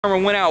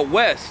Went out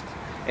west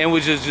and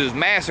was just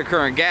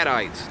massacring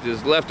Gadites,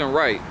 just left and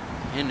right.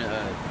 In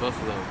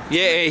buffalo.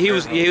 Yeah, he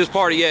was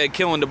part of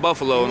killing the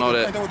buffalo and all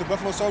that. You know what the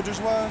buffalo soldiers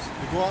was?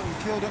 They go out and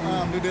kill the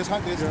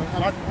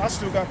I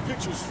still got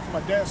pictures from my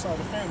dad's side of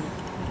the family.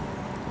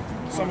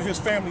 Some of his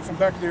family from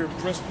back there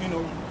dressed, you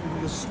know,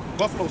 as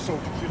buffalo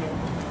soldiers, you know,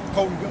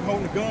 holding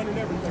the gun and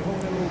everything,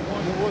 holding that little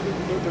gun. What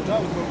was their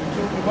job? Was to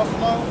kill the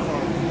buffalo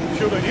or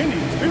kill the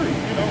Indians, period.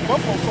 You know,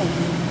 buffalo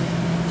soldiers.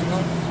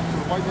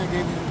 White man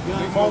gave them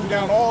guns. They mowed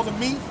down all the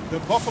meat, the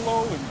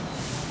buffalo, and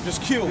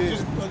just killed,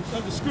 just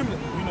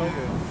indiscriminately,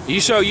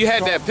 you know. You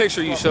had that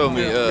picture you showed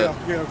me.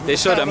 They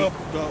showed a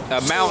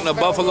mountain of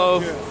buffalo.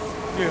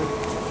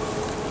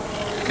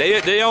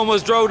 They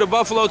almost drove the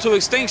buffalo to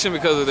extinction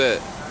because of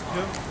that.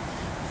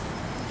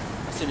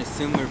 I seen a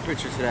similar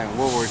picture to that in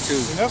World War II.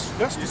 And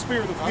that's the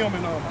spirit of him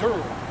and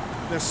Durham.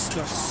 That's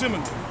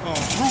Seminole,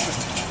 Reuben.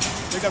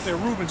 They got that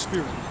Reuben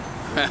spirit.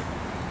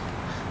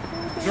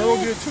 Durham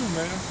did too,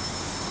 man.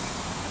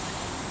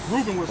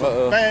 Reuben was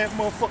a bad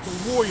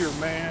motherfucking warrior,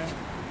 man.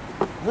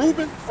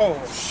 Reuben? Oh,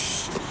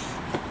 shit.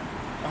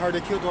 I heard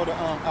they killed all the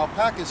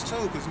alpacas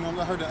too, because you know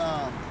I heard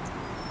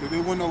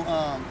there were no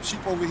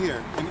sheep over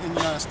here in the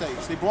United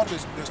States. They brought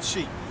this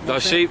sheep. You know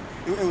sheep?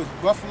 It was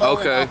buffalo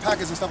and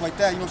alpacas and stuff like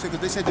that. You know what I'm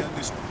saying? Because they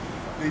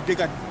said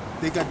that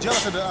they got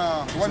jealous of the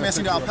white man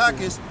seen the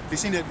alpacas. They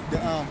seen that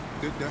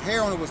the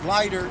hair on it was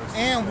lighter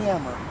and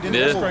warmer than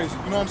the wool. Crazy.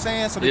 You know what I'm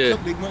saying? So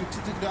they went to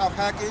the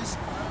alpacas.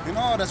 You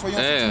know, that's why you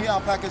don't see too many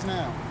alpacas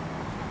now.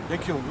 They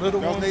killed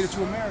little ones. Native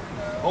to America.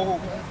 Oh,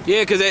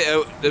 yeah, because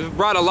they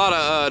brought a lot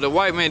of, the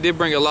white man did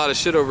bring a lot of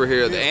shit over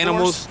here. The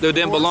animals that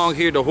didn't belong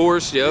here, the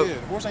horse, Yeah, the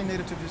horse ain't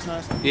native to this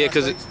United States. Yeah,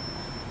 because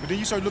but then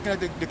you start looking at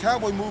the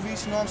cowboy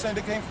movies, you know what I'm saying?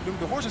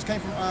 The horses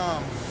came from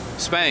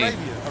Spain.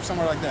 Arabia or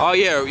somewhere like that. Oh,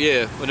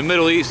 yeah, in the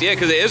Middle East. Yeah,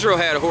 because Israel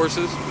had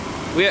horses.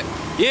 Yeah,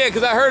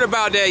 because I heard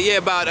about that,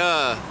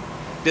 about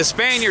the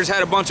Spaniards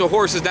had a bunch of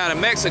horses down in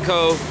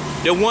Mexico.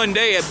 Then one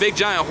day, a big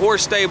giant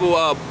horse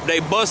stable, they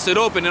busted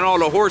open and all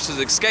the horses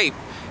escaped.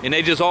 And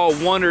they just all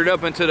wandered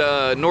up into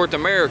the North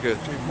America.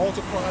 They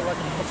multiplied like a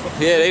motherfucker.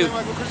 Yeah, they.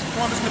 Like with Christopher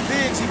Columbus and the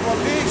pigs, he brought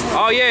pigs.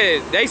 Oh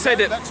yeah, they said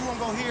that. That two of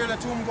them go here,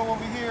 that two of them go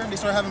over here, and they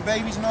start having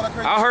babies and all that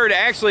crazy. I heard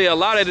actually a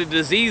lot of the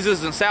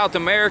diseases in South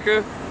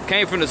America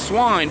came from the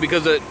swine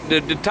because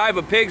the type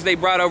of pigs they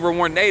brought over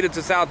weren't native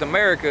to South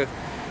America,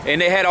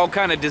 and they had all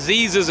kind of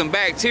diseases and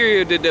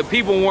bacteria that the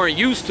people weren't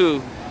used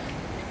to.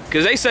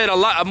 Because they said a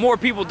lot more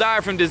people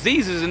died from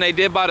diseases than they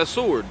did by the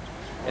sword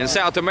in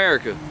South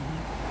America.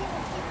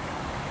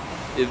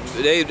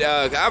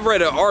 I've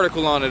read an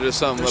article on it or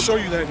something. They show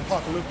you that in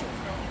Apocalyptic.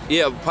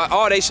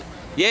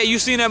 Yeah, you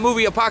seen that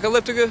movie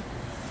Apocalyptica?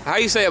 How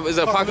you say it? Is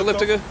it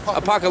Apocalyptica?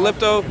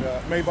 Apocalypto?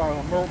 Made by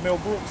Mel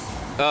Brooks.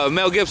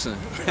 Mel Gibson.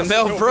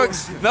 Mel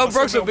Brooks. Mel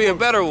Brooks would be a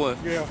better one.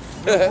 Yeah,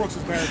 Mel Brooks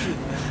is bad too,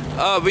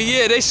 man. But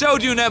yeah, they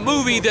showed you in that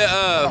movie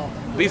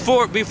that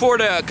before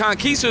the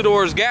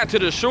conquistadors got to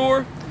the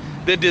shore,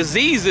 the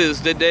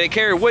diseases that they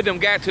carried with them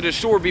got to the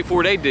shore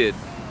before they did.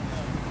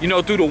 You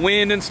know, through the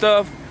wind and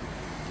stuff.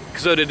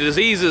 So the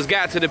diseases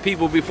got to the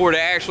people before the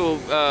actual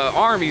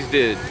armies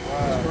did.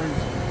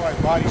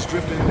 Like bodies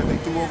drifting that they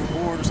threw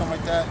overboard or something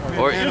like that.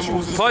 Or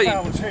animals.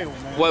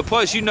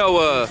 Plus, you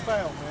know,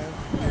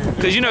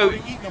 because you know,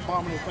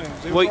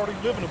 they were already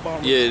living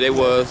abominable. Yeah, they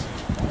was.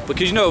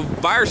 Because you know,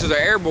 viruses are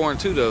airborne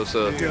too, though.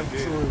 So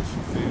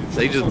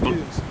they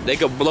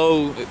could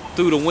blow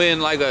through the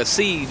wind like a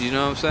seed. You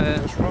know what I'm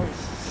saying? That's right.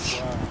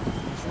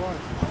 That's right.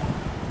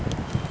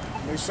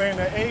 They saying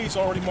that AIDS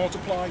already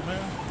multiplied, man.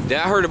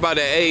 Yeah, I heard about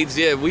the AIDS.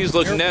 Yeah, we was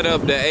looking that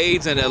up. The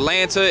AIDS in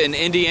Atlanta and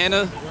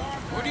Indiana.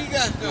 What are you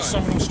guys doing?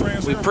 Some of them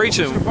strands. We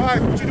preaching. What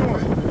you doing?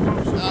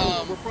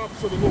 We're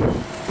prophets of the Lord.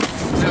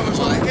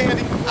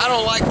 I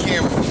don't like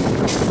cameras.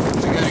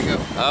 I gotta go.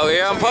 Oh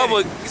yeah, I'm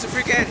public. He's a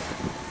freak addict.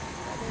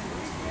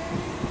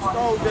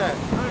 Stole that.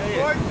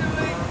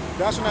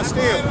 That's when I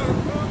steal.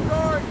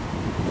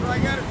 I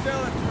gotta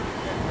sell it for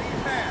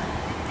half.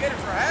 Get it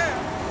for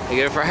half. You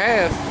get it for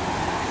half.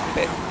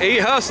 He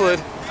hustling.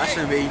 I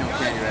shouldn't be eating no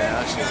candy right now.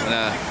 I shouldn't.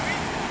 Nah.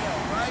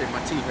 Shit, my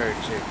teeth hurt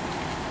and shit.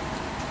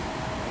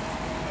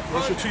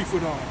 What's your teeth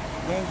with on?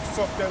 Don't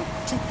fuck that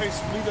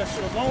toothpaste. Leave that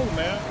shit alone,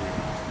 man.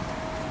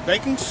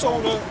 Baking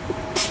soda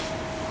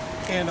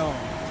and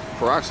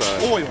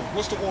Peroxide. oil.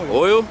 What's the oil?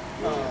 Oil?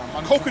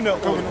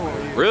 Coconut oil.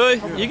 Really?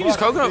 You can use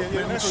coconut?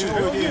 Yeah, that shit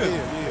real good.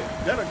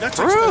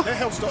 That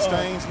helps the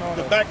stains and all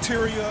the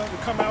bacteria to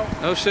come out.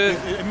 No shit.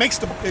 It makes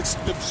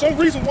some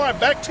reason why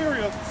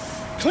bacteria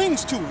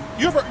clings to it.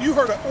 You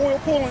heard of oil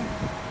pulling?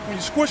 When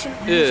you're squishing,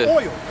 you use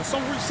oil. And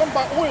some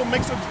oil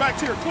makes the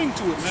bacteria cling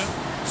to it, man.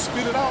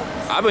 Spit it out.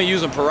 I've been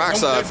using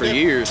peroxide for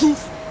years.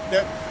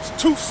 That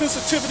tooth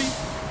sensitivity,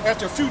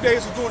 after a few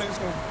days of doing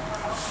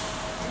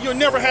it, you'll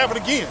never have it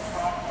again.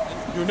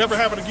 You'll never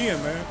have it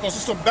again, man. Because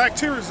there's some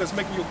bacteria that's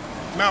making your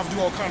mouth do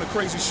all kind of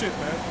crazy shit,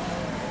 man.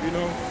 You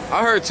know?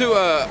 I heard too,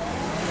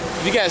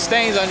 if you got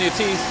stains on your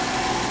teeth,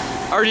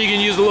 I heard you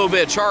can use a little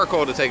bit of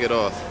charcoal to take it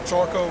off.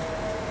 Charcoal.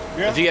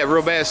 Yeah. If you got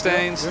real bad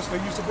stains. Yes, they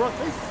used to brush.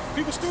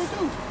 People still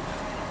do.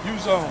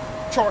 Use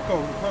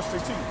charcoal to brush their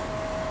teeth.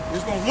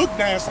 It's gonna look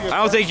nasty.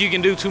 I don't think you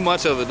can do too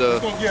much of it though.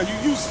 Yeah, you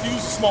use a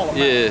small amount.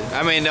 Yeah,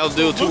 I mean they'll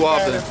do it too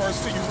often. At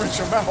first till you rinse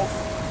your mouth,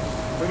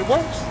 but it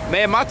works.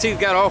 Man, my teeth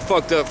got all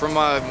fucked up from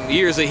my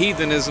years of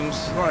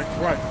heathenisms. Right.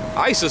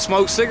 I used to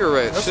smoke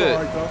cigarettes. That's shit.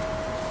 all right though.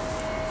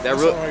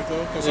 That's all right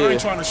though, because I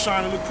ain't trying to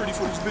shine and look pretty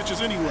for these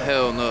bitches anyway.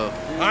 Hell no.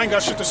 I ain't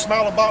got shit to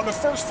smile about in the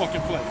first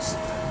fucking place.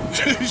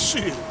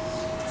 Shit,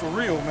 for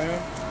real,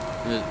 man.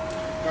 Yeah.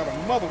 Got a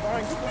mother.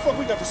 What the fuck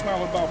we got to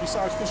smile about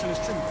besides pushing this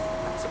tree?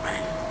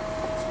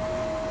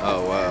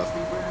 Oh wow.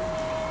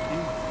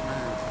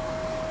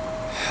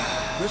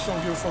 Bitch don't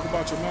give a fuck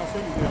about your mouth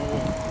any damn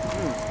well.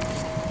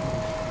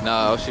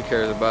 Nah, all she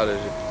cares about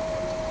is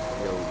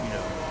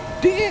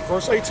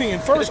Verse 18,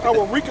 first I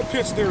will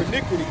recompense their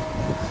iniquity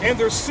and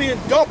their sin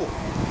double,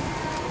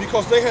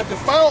 because they have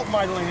defiled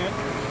my land,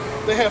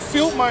 they have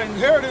filled my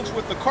inheritance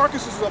with the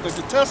carcasses of the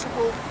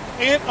detestable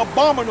and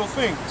abominable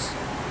things.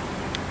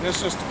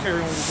 That's just to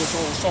carry on with what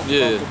I was talking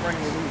about, the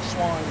bringing of the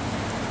swine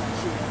and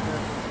shit like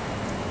that.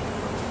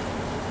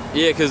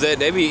 Yeah, because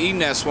they be eating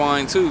that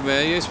swine too,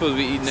 man. You ain't supposed to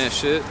be eating that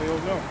shit. Hell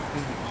no.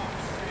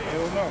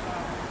 Hell no.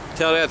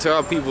 Tell that to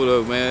our people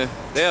though, man.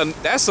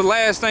 That's the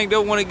last thing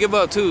they'll want to give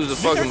up too is the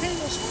fucking.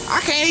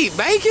 I can't eat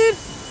bacon.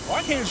 Well,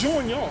 I can't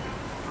join y'all.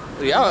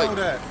 Y'all know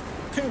that.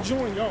 Can't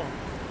join y'all.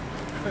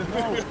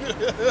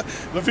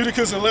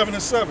 Leviticus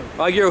 11:7.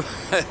 like you're.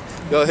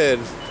 Go ahead.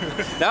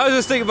 Now I was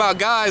just thinking about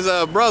guys,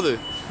 brother.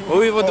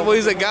 When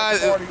he's a guy,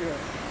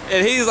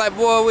 and he's like,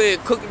 boy, we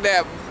cooking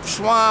that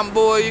swine,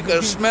 boy. You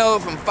could smell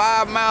it from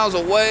 5 miles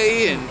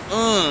away, and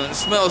it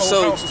smells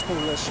so. House is full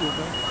of that shit,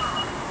 man.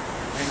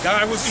 And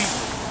guy was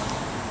eating.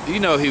 You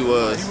know he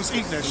was. He was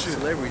eating that shit.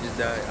 Celebrity just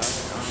died. I don't know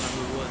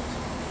who it was.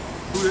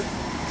 Who did?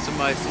 Some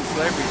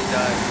celebrity just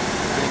died.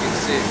 Really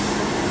getting sick.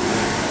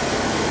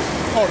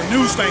 Oh, the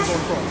news things on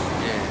the cross.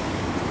 Yeah.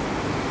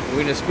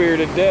 We in the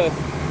spirit of death.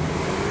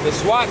 The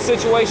SWAT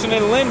situation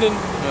in Linden.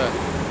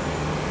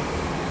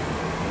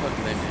 Fuck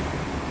Linden. I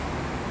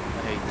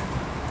hate them.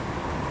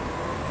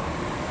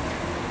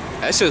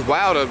 That's just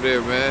wild up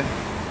there, man.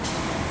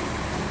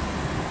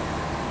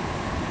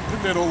 Look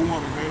at that old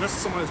woman, man. That's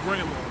somebody's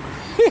grandma, man.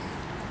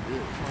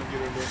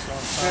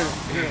 Trying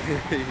to get her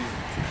there.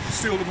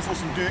 Still looking for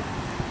some dick.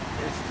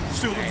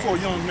 Still looking for a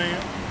young man.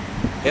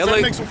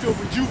 That makes them feel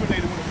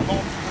rejuvenated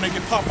when they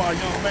get popped by a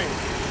young man.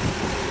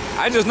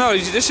 I just know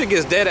this shit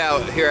gets dead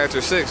out here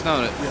after 6,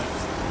 don't it? Yeah.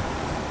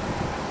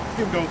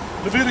 Here we go.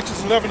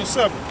 Leviticus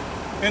 11:7.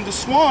 And the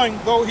swine,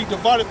 though he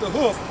divided the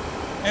hoof,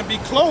 and be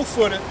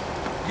clove-footed,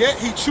 yet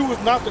he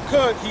cheweth not the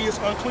cud, he is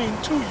unclean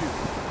to you.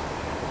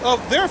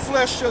 Of their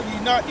flesh shall ye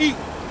not eat,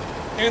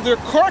 and their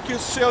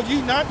carcass shall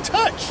ye not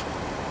touch.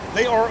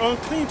 They are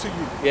unclean to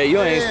you. Yeah,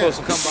 you ain't supposed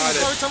to come by Every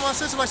that. time my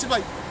sister, she's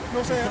like, you know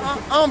what I'm saying?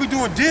 I don't be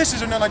doing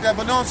dishes or nothing like that,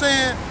 but you know what I'm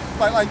saying?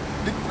 Like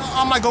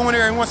I'm like going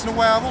there every once in a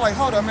while. I'm like,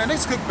 hold up, man, they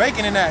just cook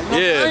bacon in that. You know what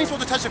I'm saying? I ain't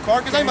supposed to touch the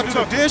carcass. I ain't about to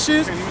do the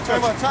dishes. I ain't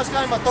about to touch it.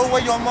 I ain't about to throw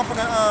away your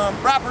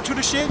motherfucking wrapper to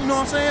the shit. You know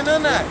what I'm saying? None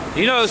of that.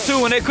 You know, too,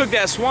 when they cook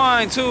that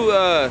swine too,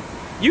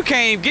 you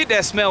can't even get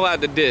that smell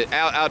out the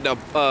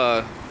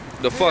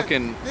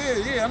fucking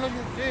I know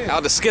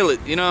out the skillet.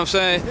 You know what I'm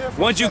saying? Yeah,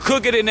 Once you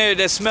cook it in there,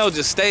 that smell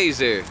just stays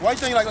there. Why you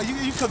think like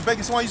you cook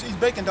bacon? Someone used to eat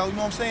bacon though. You know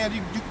what I'm saying?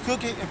 You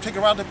cook it and take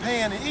it out of the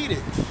pan and eat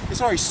it.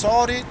 It's already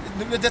salted.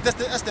 That's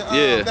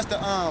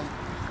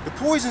the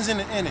poisons in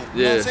it. You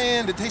know what I'm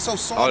saying? It tastes so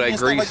salty. All that and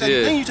grease, stuff like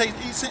that. Then you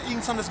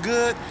eating something that's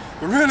good,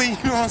 but really,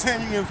 you know what I'm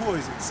saying? You getting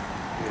poisons.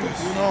 You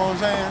know what I'm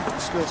saying?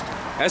 Disgusting.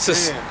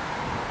 That's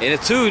and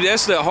too,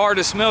 that's the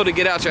hardest smell to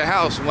get out your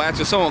house.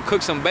 After someone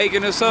cooks some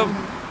bacon or something,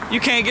 you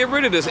can't get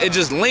rid of this. It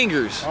just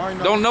lingers.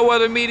 Don't know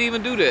other meat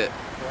even do that.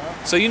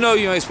 So you know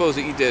you ain't supposed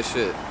to eat that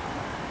shit.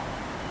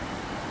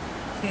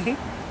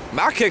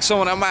 I kicked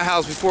someone out of my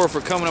house before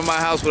for coming to my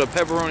house with a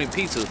pepperoni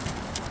pizza.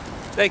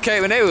 They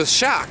came and they was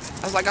shocked.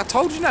 I was like, I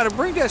told you not to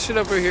bring that shit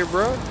up here,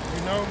 bro.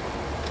 You know?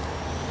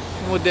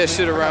 With that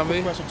shit around me.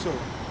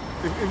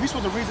 If we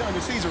supposed to reason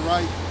under Caesar,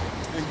 right,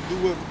 and do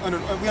what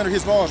we under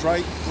his laws,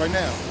 right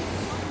now.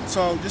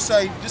 So just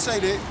say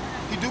that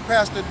he do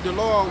pass the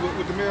law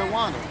with the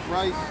marijuana,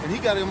 right? And he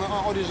got him on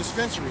all these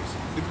dispensaries.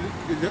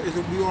 Is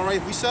it be all right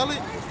if we sell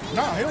it?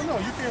 Nah, hell no,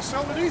 you can't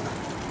sell it either.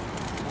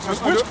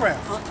 It's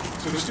witchcraft.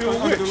 So it's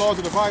still under the laws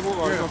of the Bible,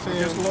 or yeah, you know what I'm saying?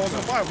 against the laws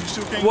of the Bible, you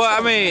still can't. Well,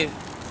 I mean,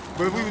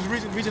 but if we was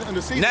reason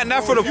under Caesar,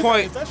 not for the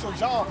point. That's your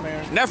job,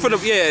 man. Not for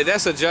the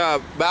that's a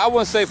job, but I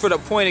wouldn't say for the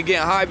point of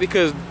getting high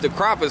because the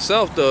crop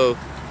itself, though,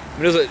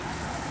 it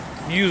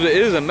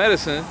is a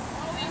medicine,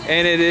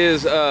 and it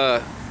is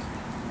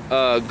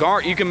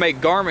you can make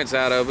garments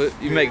out of it.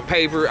 You make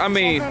paper. I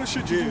mean, kind of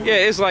shit you do. yeah,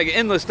 it's like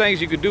endless things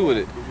you could do with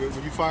it.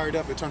 When you fire it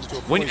up, it turns into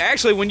a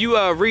poison. When you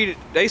read it,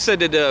 they said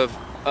that the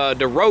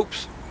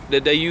ropes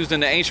that they used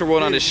in the ancient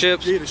world on the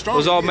ships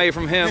was all made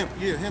from hemp.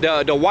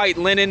 The white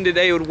linen that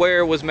they would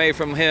wear was made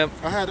from hemp.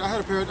 I had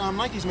a pair of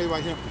Nikes made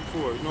by hemp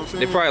before. You know what I'm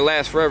saying? They probably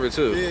last forever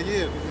too.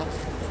 Yeah.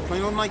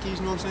 Plain old Nikes. You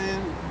know what I'm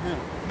saying? Yeah.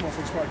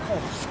 Motherfuckers probably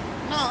cost.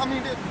 No, I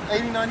mean,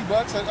 $80, $90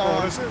 at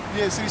that's it?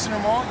 yeah, City Center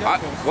Mall. Yeah,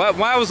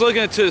 when I was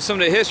looking into some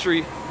of the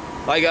history,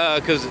 like,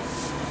 because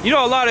You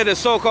know, a lot of the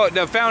so-called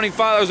the founding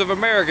fathers of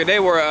America, they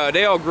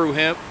all grew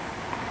hemp.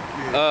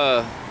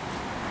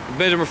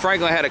 Benjamin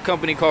Franklin had a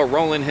company called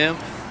Rolling Hemp.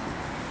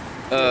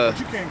 But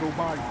you can't go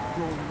buy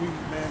growing weed,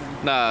 man.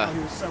 And Nah. out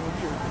here selling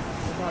here.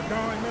 About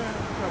dying, man.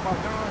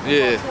 About dying.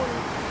 Yeah. About 20.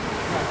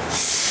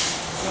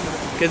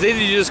 Because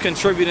they just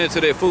contributing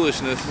to their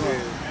foolishness.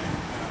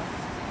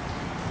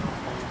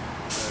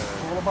 It's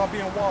all about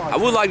being wise. I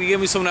would like to give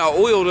me some of that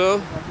oil though.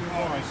 About being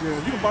wise. Yeah,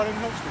 you can buy that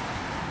in Hempstead.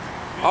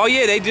 Oh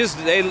yeah,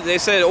 they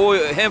said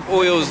hemp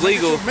oil is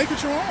legal. Make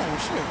it your own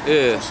shit.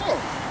 Yeah. What's up?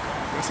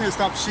 They say it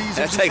stop seizures.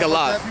 That and take a stuff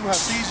lot. Like that. People have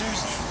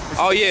seizures.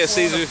 Oh yeah, It's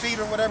on seizures. their feet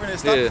or whatever. And it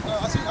stop, Yeah.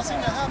 I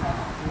seen that happen.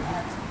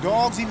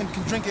 Dogs even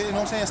can drink it. You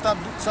know what I'm saying?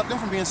 Stop them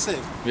from being sick.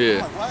 Yeah.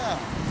 I'm like, wow.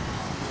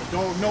 The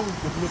dog knows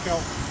to look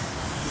out.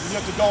 If you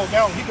let the dog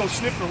out, he goes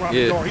sniffing around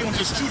the door. He don't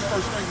just chew the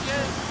first thing.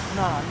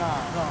 Nah.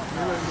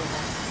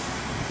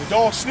 The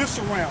dog sniffs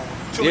around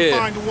until he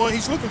find the one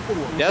he's looking for.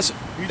 He just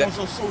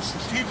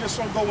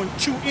don't go and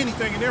chew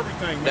anything and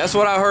everything. Man. That's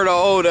what I heard an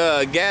old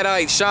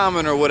Gadite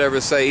shaman or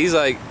whatever say. He's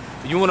like,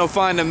 you want to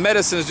find the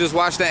medicines, just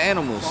watch the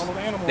animals. Follow the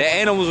animal. The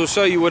animals will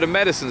show you where the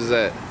medicine's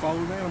at.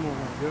 Follow the animal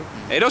around, yeah.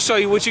 Hey, they'll show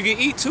you what you can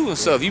eat too and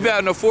stuff. You be out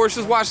in the forest,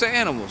 just watch the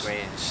animals. Good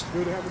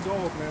to have a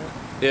dog, man.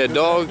 Yeah, the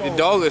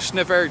dog will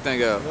sniff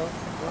everything out. The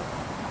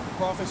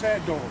prophets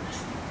had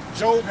dogs.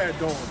 Job had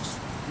dogs.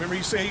 Remember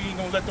he said he ain't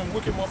gonna let them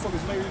wicked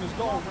motherfuckers lay in his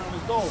dog around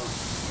his dog.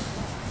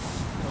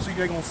 See,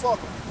 they gonna fuck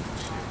him.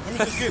 Let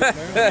me just get it,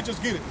 man. Let me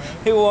just get it, man.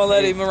 He won't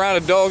let him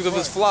around the dogs of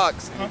his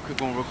flocks. Quick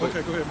one, real quick.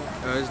 Okay, go ahead,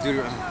 man.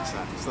 It's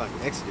it's like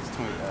Exodus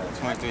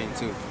 23 and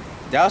 2.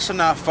 Thou shalt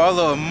not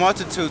follow a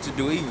multitude to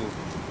do evil,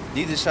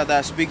 neither shalt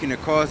thou speak in the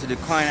cause to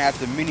decline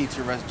after many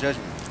to rest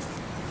judgment.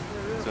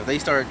 So if they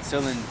start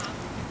selling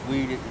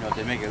weed, you know,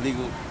 they make it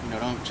legal, you know,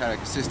 don't try to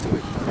consist to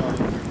it.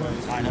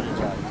 Find another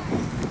job.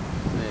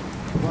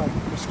 Right.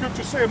 The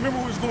scripture said, remember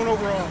we was going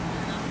over,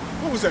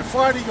 what was that,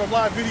 Friday, a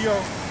live video?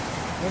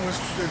 When was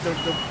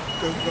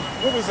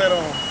what was that,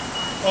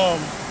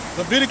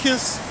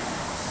 Leviticus?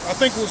 I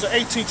think it was the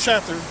 18th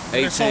chapter.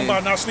 18. It's talking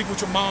about not sleep with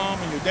your mom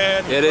and your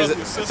dad and Yeah, it your is. brother,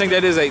 your I sister. think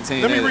that is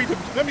 18.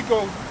 Let me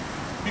go,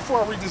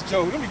 before I read this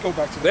Job, let me go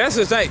back to that. That's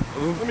the thing.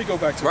 Let me go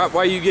back to Right,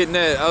 why you getting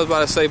that? I was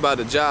about to say about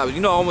the jobs. You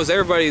know, almost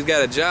everybody's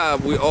got a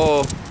job.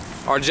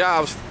 Our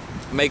jobs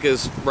make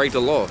us break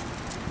the law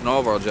in all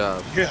of our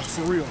jobs. Yeah,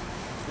 for real.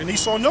 And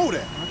Esau know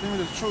that. I think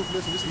it's the truth.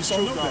 Listen, this is Esau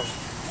the know truth, that.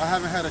 though. I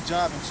haven't had a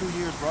job in 2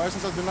 years, bro. Ever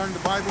since I've been learning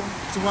the Bible,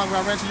 so when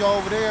I ran to y'all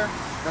over there,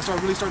 that's when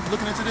I really started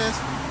looking into this.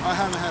 I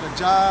haven't had a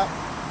job,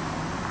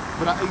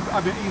 but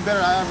I've been eating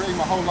better than I ever ate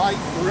my whole life.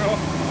 For real.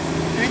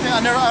 Anything, I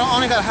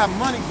only gotta have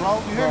money,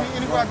 bro. You hear me?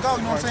 Anywhere I go,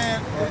 you know what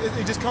I'm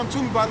saying? It just comes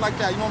to me by like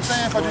that, you know what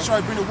I'm saying? If I just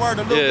try to bring the word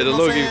a little bit, you know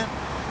what I'm saying?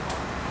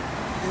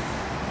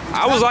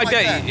 I was like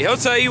that. He'll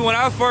tell you when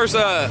I first,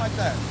 Like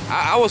that.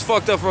 I was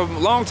fucked up for a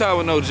long time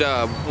with no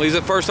job. When he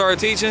first started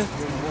teaching,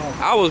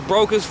 I was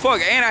broke as fuck.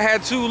 And I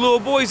had 2 little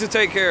boys to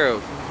take care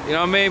of. You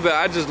know what I mean? But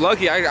I just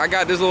lucky. I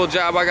got this little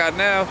job I got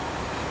now.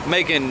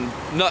 Making,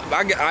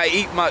 I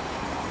eat my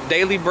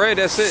daily bread,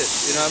 that's it.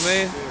 You know what I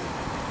mean?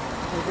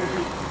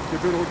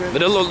 But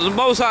the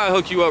Most High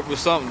hook you up with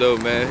something though,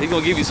 man. He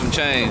gonna give you some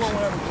change.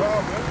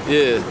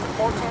 Yeah.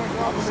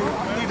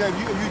 I need that.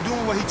 If you're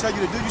doing what he tell you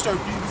to do, you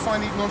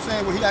find, you know what I'm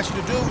saying, what he asked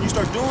you to do, and you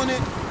start doing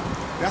it,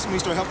 that's when he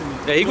start helping you.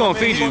 Yeah, he gonna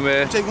feed you,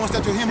 man. You take one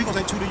step to him, he gonna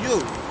take 2 to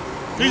you.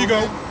 Here you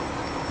go.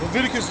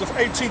 Leviticus, the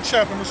 18th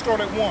chapter, we'll start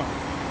at 1.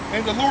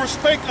 And the Lord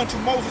spake unto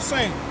Moses,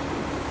 saying,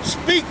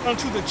 Speak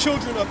unto the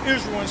children of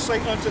Israel, and say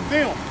unto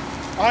them,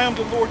 I am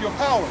the Lord your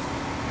power.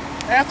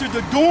 After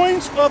the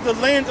doings of the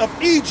land of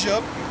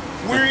Egypt,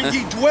 wherein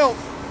ye dwelt,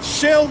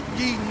 shall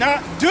ye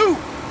not do.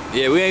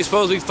 Yeah, we ain't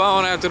supposed to be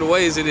following after the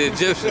ways of the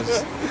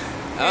Egyptians.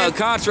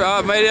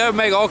 That'll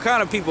make all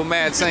kind of people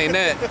mad saying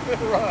that.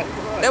 Right.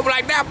 They were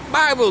like, that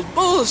Bible's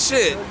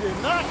bullshit.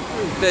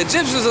 The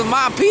Egyptians are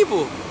my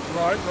people.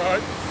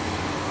 Right.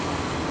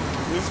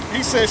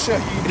 He said, shall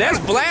ye That's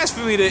not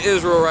blasphemy to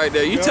Israel right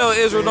there. You tell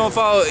Israel don't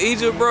follow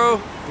Egypt, bro,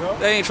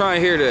 they ain't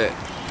trying to hear that.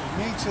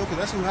 Me too, because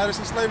that's who had us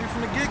in slavery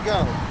from the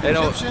get-go. They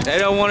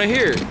don't want to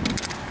hear it.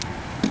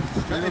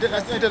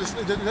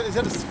 Is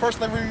that the first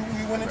slavery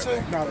we went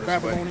into? No, the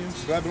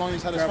Babylonians. The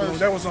Babylonians had us first.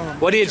 That was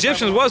Well, the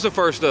Egyptians was the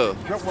first though.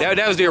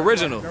 That was the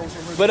original.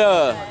 But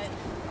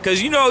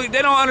cause you know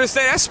they don't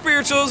understand. That's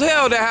spiritual as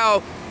hell. That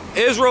how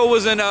Israel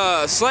was in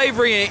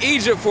slavery in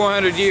Egypt for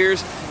 100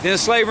 years, then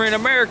slavery in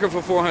America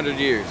for 400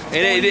 years.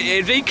 And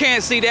if you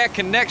can't see that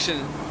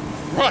connection,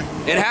 right,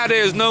 and how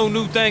there's no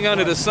new thing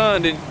under the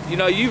sun, then you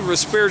know you were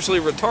spiritually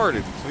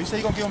retarded. So you say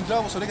you're gonna give them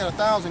double, so they got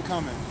 1,000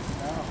 coming.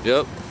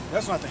 Yep.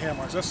 That's not the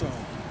Hamites. That's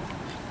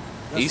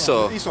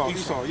Esau. Esau, yeah.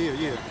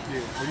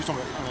 What you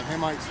talking about?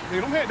 Hamites?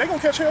 They gonna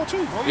catch hell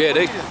too. Yeah,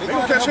 they gonna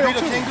gonna catch hell rebuild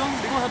too. the kingdom.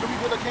 They gonna have to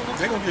rebuild the kingdom.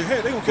 They gonna get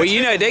hell. They gonna catch Well,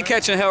 you know hell. they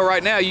catching hell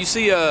right now. You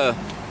see,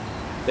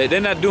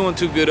 they're not doing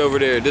too good over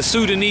there. The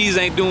Sudanese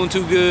ain't doing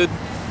too good.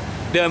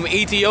 Them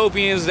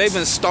Ethiopians, they've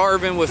been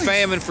starving with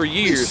famine for They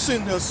years.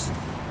 send us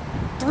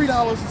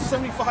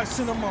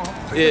 $3.75 a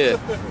month. Yeah,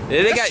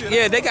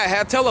 they got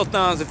have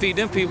telethons to feed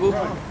them people.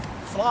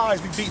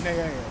 Flies be beating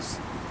their ass.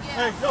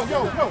 Hey, yo.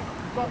 Drop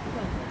the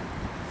thing.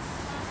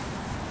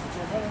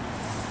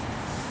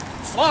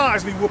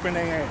 Flies be whooping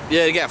their ass.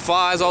 Yeah, they got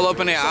flies all up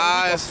in their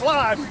eyes.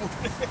 Fly be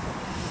whooping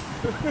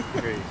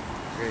their ass.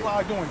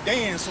 Fly doing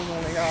dances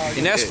on their eyes.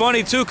 And that's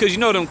funny too, because you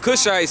know them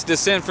Cushites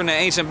descend from the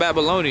ancient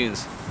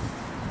Babylonians.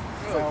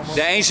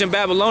 The ancient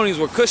Babylonians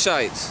were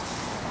Cushites.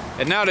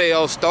 And now they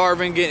all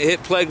starving, getting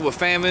hit plagued with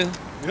famine.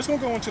 It's going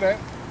to go into that.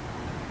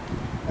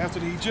 After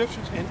the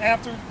Egyptians and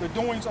after the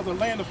doings of the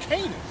land of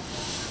Canaan.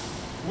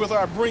 Whither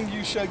I bring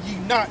you shall ye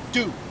not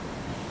do.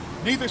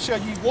 Neither shall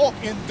ye walk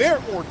in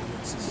their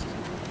ordinances.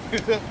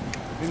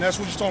 And that's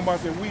what you're talking about,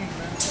 that weed,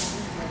 man.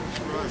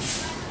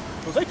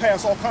 Because they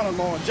pass all kind of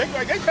law. And Jake,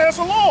 like, they pass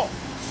a law.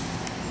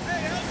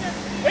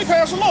 They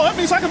pass a law. That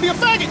means I can be a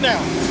faggot now.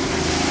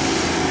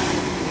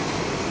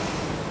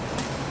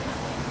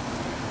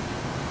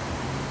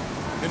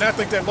 And I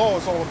think that law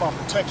is all about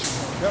protection.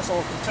 That's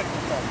all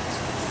protecting factors.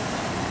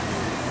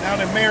 Now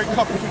the married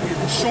couple can get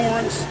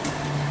insurance.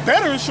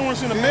 Better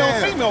insurance than a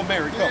male-female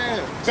married couple.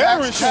 Yeah.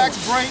 Better insurance.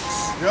 Tax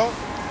breaks. Yep. You know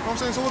what I'm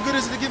saying? So what good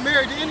is it to get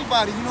married to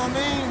anybody? You know what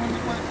I mean?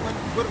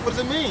 What does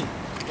it mean?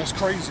 That's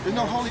crazy. There's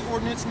no holy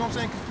ordinance, you know what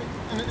I'm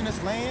saying, in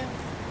this land.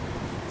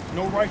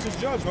 No righteous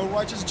judgment. No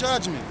righteous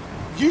judgment.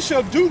 You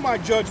shall do my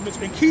judgments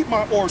and keep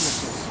my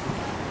ordinances.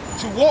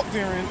 To walk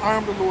therein, I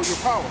am the Lord your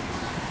power.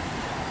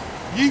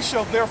 Ye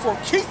shall therefore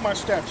keep my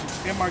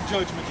statutes and my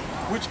judgments,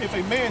 which if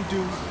a man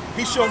do,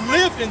 he shall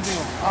live in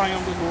them. I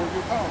am the Lord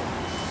your power.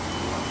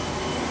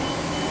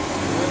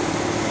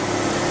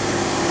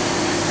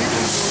 He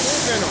can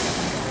live in them.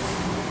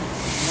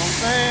 You know what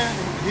I'm saying?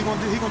 He gonna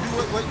do what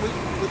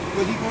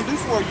he gonna do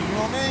for you. You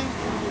know what I mean?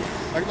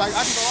 Like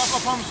I can go. I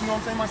promise you. You know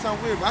what I'm saying? Might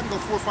sound weird, but I can go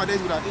 4 or 5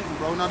 days without eating,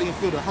 bro. Not even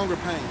feel the hunger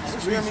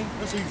pains. You hear me?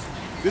 That's easy.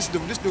 This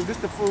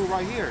the food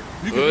right here.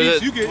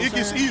 It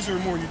gets easier the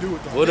more you do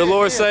it, though. What the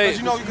Lord say?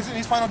 You know, because in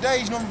these final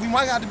days, you know, we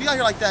might have to be out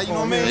here like that. You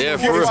know what I mean? Yeah,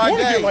 4 or 5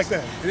 days. Like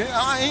that. It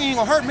ain't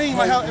gonna hurt me. It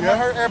might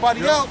hurt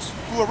everybody else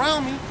who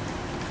around me.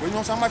 But you know what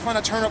I'm saying? I might find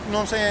a turn up. You know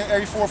what I'm saying?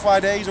 Every 4 or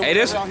 5 days. Or Hey,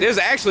 there's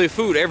actually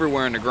food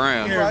everywhere in the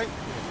ground. Yeah. Right.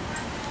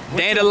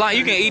 Dandelion,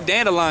 you can eat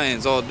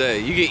dandelions all day.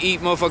 You can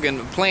eat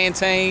motherfucking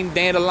plantain,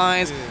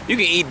 dandelions. Yeah. You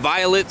can eat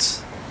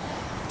violets.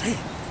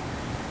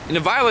 And the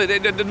violet,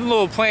 the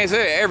little plants,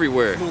 they're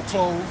everywhere. Little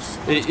cloves.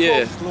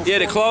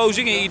 The cloves,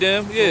 you can eat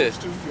them. Yeah.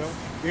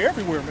 They're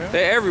everywhere, man.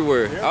 They're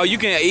everywhere. Oh, you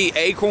can eat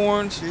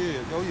acorns. Yeah.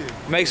 Oh yeah.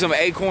 Make some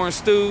acorn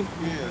stew.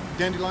 Yeah.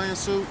 Dandelion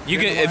soup. You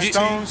can if you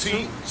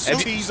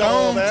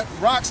stones,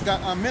 rocks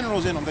got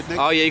minerals in them.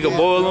 Oh yeah, you can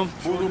boil them.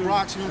 Boil the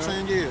rocks. You know what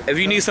I'm saying? Yeah. If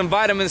you need some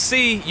vitamin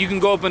C, you can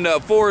go up in the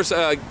forest,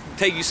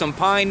 take you some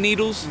pine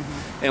needles,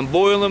 and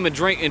boil them and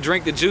drink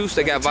the juice.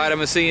 They got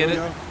vitamin C in it.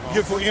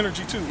 Good for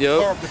energy too.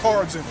 Yep. The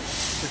carbs in it.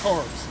 The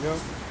carbs. Yeah.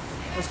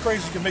 That's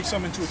crazy. You can make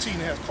something into a tea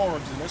and it has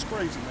carbs in it. That's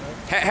crazy, man.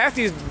 Half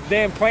these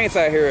damn plants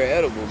out here are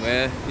edible,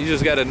 man. You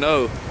just gotta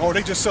know. Oh,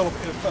 they just sell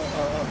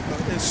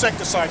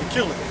insecticide to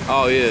kill it.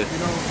 Oh yeah. You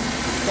know,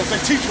 because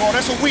they teach you, oh,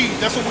 that's a weed,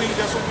 that's a weed,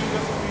 that's a weed,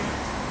 that's a weed.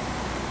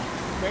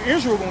 Man,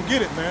 Israel gonna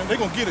get it, man. They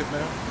gonna get it,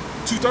 man.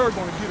 2/3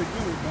 gonna get it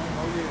good, man.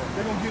 Oh yeah,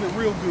 they gonna get it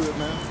real good,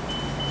 man.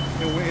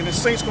 And the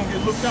saints gonna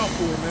get looked out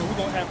for, man. We're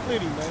gonna have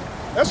plenty, man.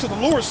 That's what the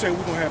Lord said.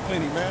 We're gonna have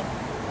plenty, man.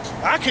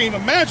 I can't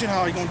even imagine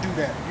how he gonna do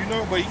that, you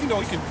know. But you know,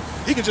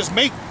 he can just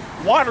make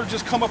water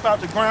just come up out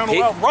the ground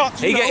or out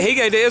rocks. He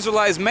gave the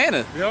Israelites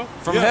manna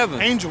from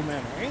heaven. Angel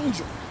manna,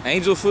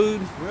 angel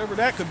food, whatever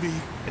that could be.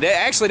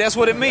 That's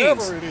what it means.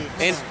 Whatever it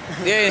is.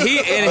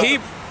 And he.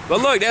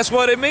 But look, that's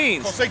what it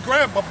means. Because they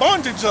grab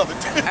abundance of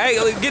it. Hey,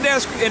 get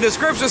that, and the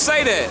scriptures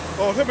say that.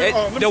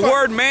 The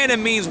word manna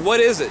means, what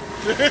is it?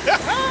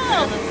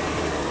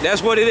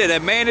 That's what it is.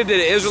 That manna that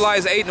the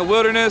Israelites ate in the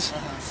wilderness,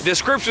 the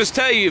scriptures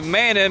tell you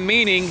manna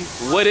meaning,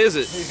 what is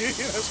it?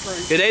 That's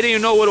crazy. They didn't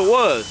even know what it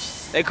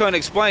was. They couldn't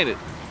explain it.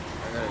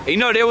 You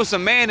know, there was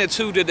some manna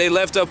too that they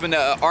left up in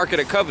the Ark of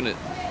the Covenant.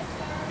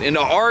 And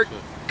the Ark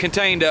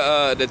contained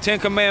the 10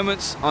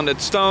 Commandments on the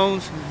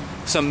stones,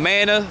 some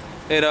manna,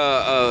 and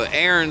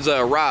Aaron's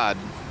rod,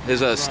 his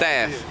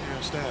staff.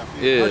 Yeah, staff.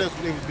 Yeah.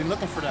 They've been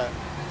looking for that.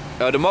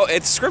 The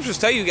scriptures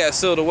tell you got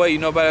sealed away. You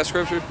know about that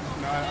scripture?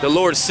 The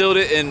Lord sealed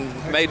it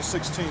and made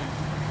 16.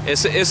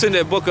 It's in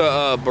the book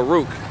of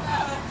Baruch.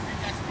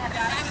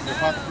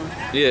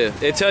 Yeah,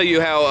 they tell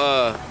you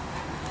how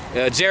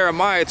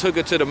Jeremiah took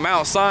it to the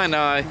Mount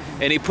Sinai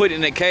and he put it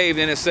in a cave.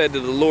 And it said that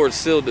the Lord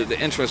sealed the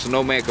entrance so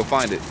no man could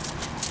find it.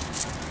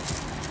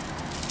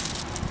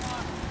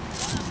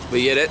 But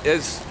yeah,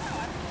 that's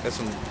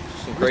some crazy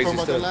stuff. We talking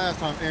about the stuff. last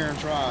time Aaron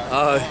tried.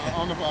 I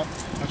don't know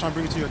if I'm trying to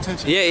bring it to your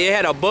attention. Yeah, it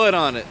had a bud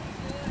on it.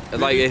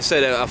 Like they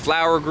said, a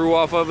flower grew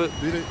off of it.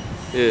 Did it?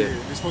 Yeah.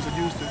 They're supposed to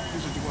use it to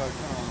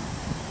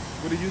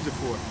what did he use it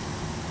for?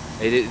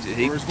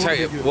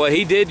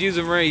 He did use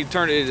it for, he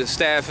turned his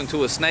staff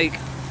into a snake.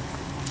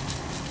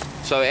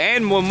 So,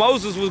 and when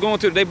Moses was going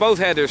through, they both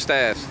had their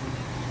staffs.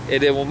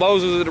 And then when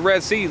Moses was at the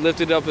Red Sea, he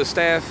lifted up his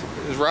staff,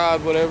 his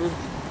rod, whatever. I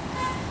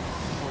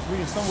was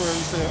reading somewhere, he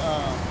said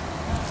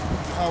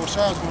Howard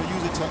Shah was going to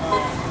use it to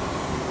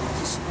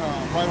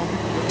just right on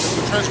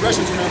the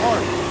transgressions in their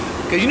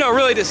heart. Because, you know,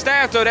 really the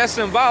staff, though, that's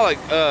symbolic,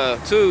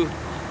 too.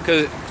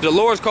 Because the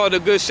Lord's called the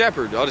good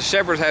shepherd. All the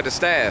shepherds had the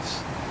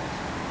staffs.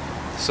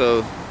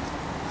 So,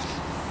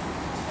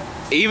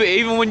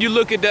 even when you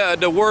look at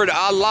the word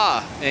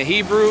Allah in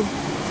Hebrew,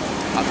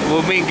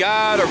 will mean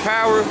God or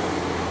power,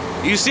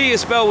 you see it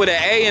spelled with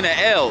an A and an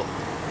L.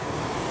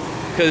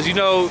 Because, you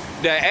know,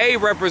 the A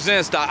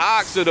represents the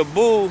ox or the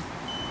bull,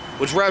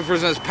 which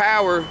represents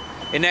power.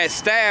 And that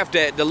staff,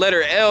 that the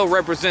letter L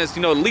represents,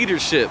 you know,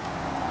 leadership.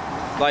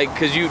 Like,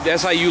 because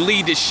that's how you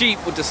lead the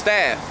sheep with the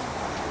staff.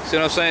 See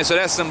what I'm saying? So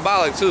that's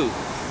symbolic too,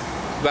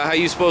 about how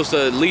you're supposed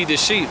to lead the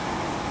sheep.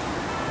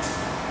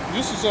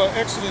 This is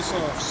Exodus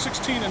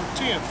 16 and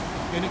 10.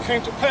 And it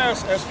came to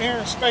pass, as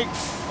Aaron spake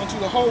unto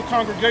the whole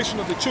congregation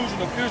of the children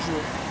of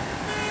Israel,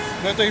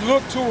 that they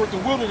looked toward the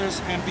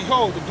wilderness, and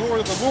behold, the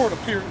glory of the Lord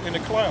appeared in a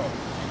cloud.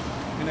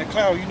 And that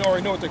cloud, you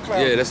already know what that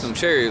cloud is. Yeah, that's some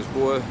chariots,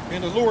 boy.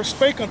 And the Lord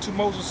spake unto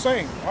Moses,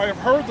 saying, I have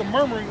heard the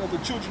murmuring of the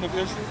children of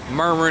Israel.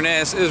 Murmuring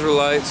ass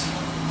Israelites.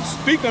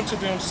 Speak unto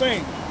them,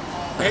 saying,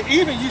 at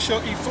even ye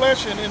shall eat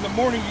flesh, and in the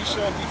morning ye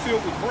shall be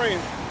filled with bread,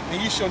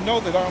 and ye shall know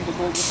that I am the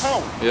Lord with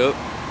power. Yep.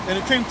 And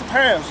it came to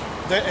pass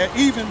that at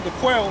even the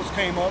quails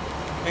came up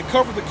and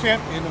covered the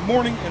camp in the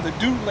morning, and the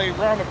dew lay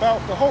round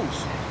about the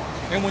host.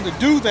 And when the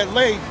dew that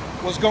lay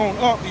was gone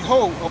up,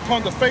 behold,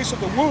 upon the face of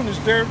the wilderness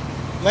there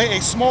lay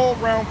a small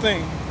round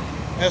thing,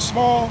 as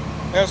small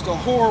as the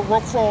hoar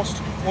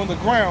frost on the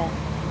ground.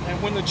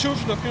 And when the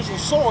children of Israel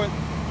saw it,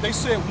 they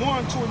said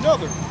one to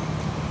another,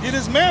 it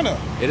is manna.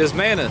 It is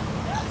manna.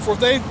 For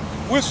they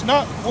wist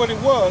not what it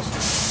was.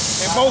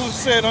 And Moses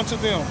said unto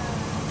them,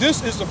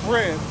 this is the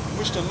bread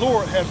which the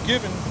Lord hath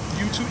given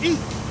you to eat.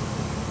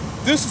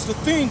 This is the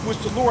thing which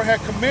the Lord had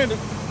commanded.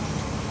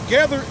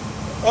 Gather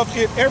of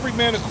it every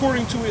man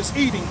according to his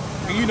eating.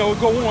 And you know,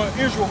 go on,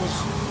 Israel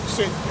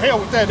said, hell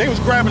with that. They was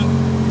grabbing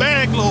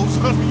bag loads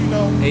of it, you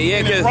know, yeah,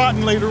 and it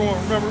rotting later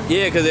on, remember?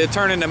 Yeah, because they're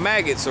turning to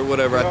maggots or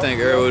whatever, I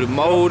think, or with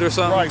mold or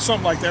something. Right,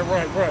 something like that,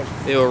 right.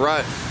 It will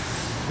rot.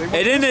 And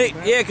then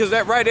because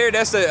that right there,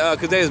 that's the,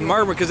 because they was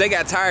murmuring because they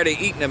got tired of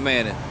eating the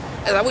manna.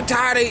 They're like, we're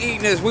tired of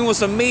eating this. We want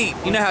some meat.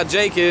 You know how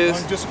Jake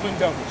is. Undisciplined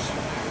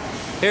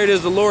devils. Here it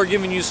is, the Lord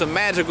giving you some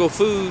magical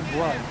food.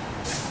 Right.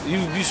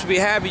 You should be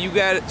happy you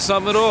got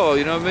something at all.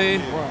 You know what I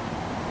mean?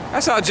 Right.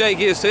 That's how Jake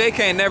is. So they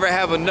can't never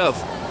have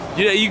enough.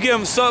 You give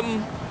them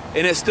something,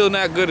 and it's still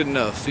not good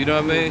enough. You know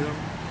what I mean?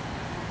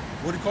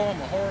 What do you call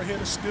them? A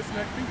hard-headed,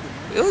 stiff-necked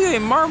people. They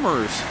ain't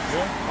murmurers.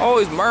 Yeah.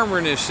 Always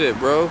murmuring this shit,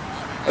 bro.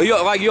 You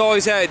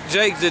always had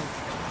Jake that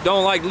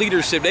don't like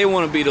leadership. They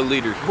want to be the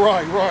leader.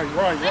 Right.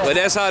 But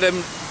that's how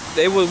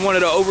they was wanted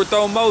to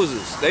overthrow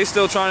Moses. They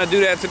still trying to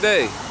do that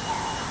today.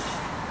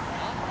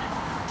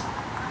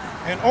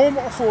 And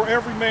omer for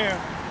every man,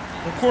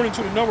 according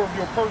to the number of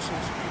your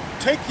persons,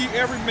 take ye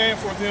every man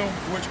for them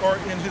which are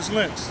in his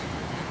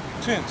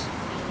tents.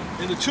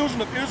 And the children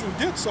of Israel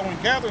did so,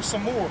 and gathered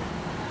some more,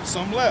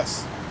 some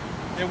less.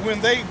 And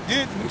when they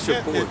did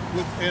get it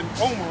with an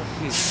omer,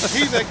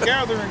 he that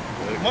gathered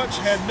much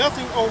had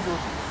nothing over,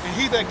 and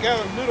he that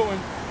gathered little and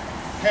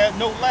had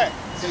no lack.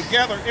 They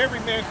gathered every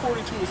man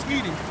according to his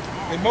eating.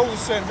 And Moses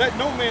said, let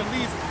no man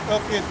leave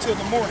of it till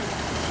the morning.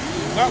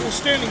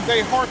 Notwithstanding,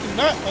 they hearkened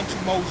not unto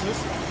Moses,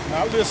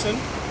 now listen,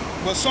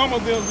 but some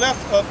of them left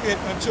of it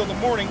until the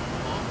morning,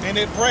 and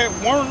it bred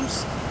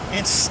worms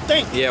and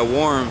stank. Yeah,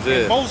 worms,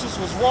 and Moses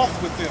was wroth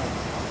with them.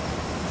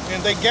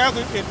 And they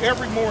gathered it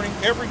every morning,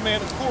 every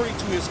man according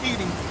to his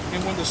eating,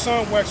 and when the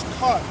sun waxed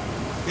hot,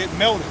 it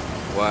melted.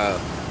 Wow.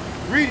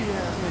 Greedy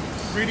ass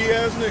niggas. Greedy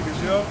ass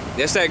niggas, yo.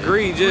 That's that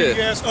greed, yeah.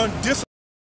 Greedy ass undisciplined.